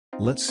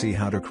Let's see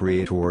how to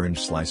create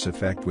orange slice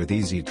effect with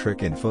easy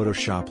trick in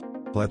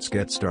Photoshop. Let's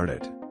get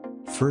started.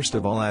 First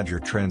of all, add your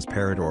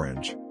transparent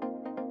orange.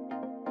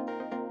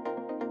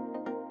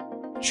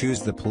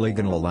 Choose the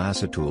polygonal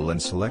lasso tool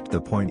and select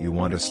the point you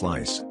want to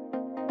slice.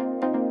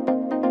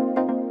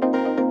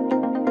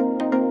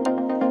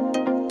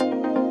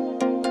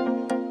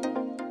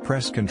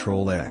 Press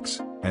Ctrl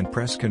X, and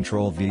press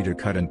Ctrl V to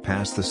cut and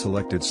pass the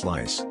selected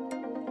slice.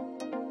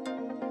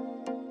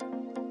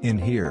 In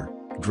here,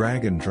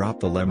 drag and drop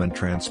the lemon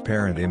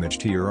transparent image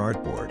to your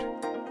artboard.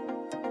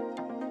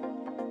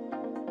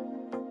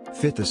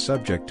 Fit the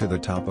subject to the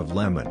top of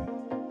lemon.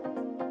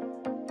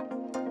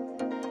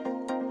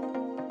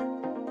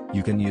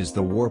 You can use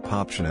the warp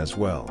option as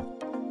well.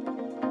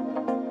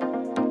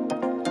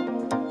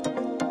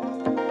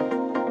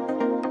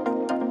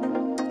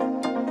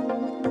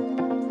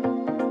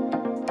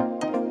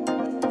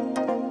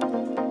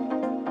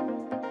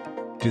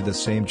 Do the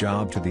same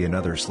job to the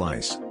another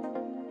slice.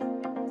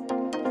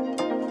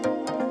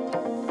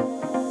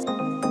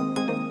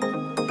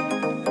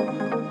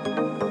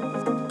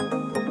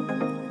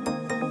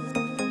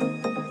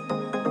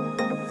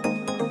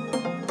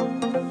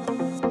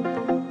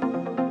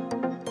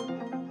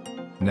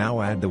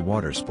 Now add the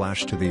water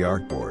splash to the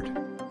artboard.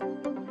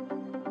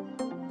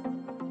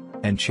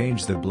 And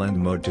change the blend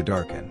mode to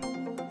darken.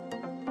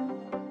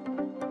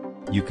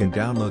 You can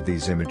download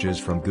these images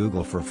from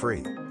Google for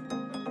free.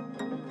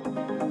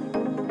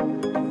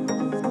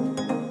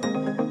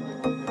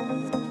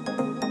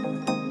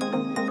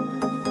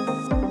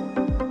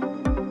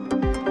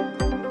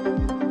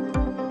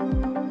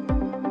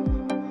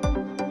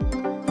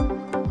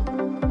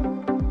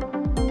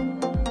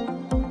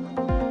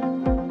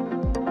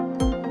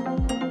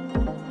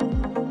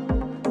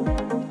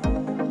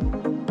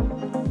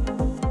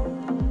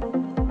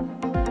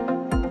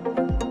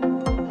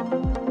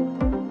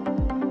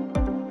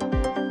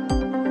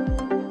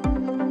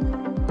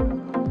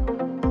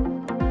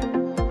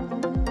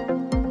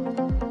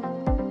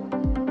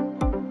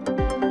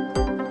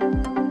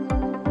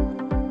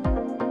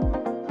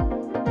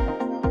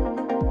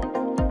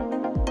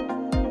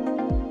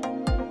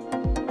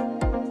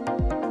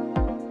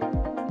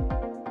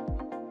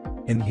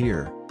 In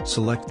here,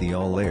 select the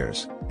all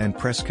layers, and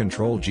press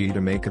Ctrl G to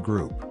make a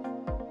group.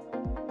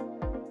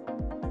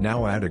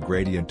 Now add a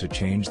gradient to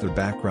change the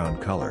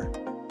background color.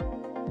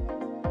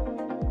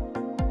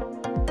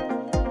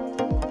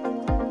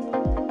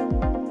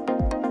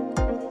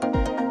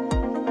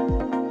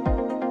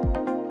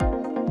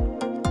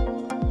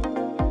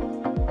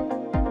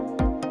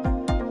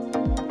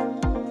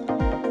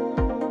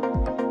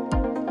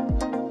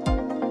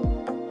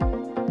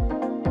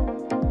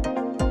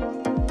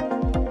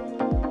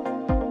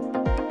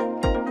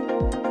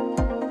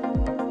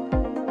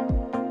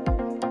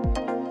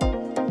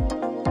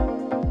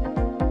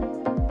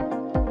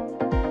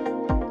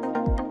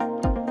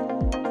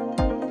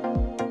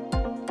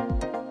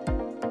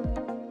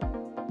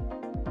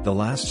 The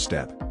last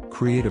step,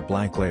 create a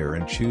blank layer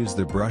and choose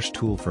the brush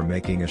tool for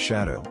making a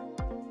shadow.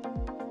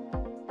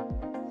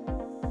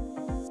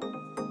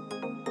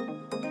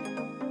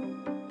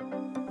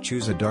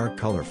 Choose a dark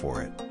color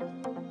for it.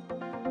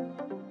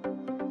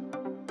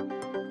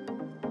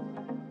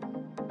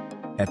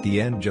 At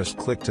the end, just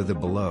click to the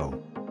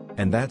below.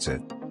 And that's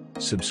it.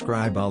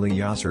 Subscribe Ali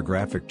Yasser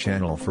Graphic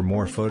channel for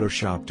more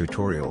Photoshop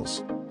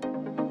tutorials.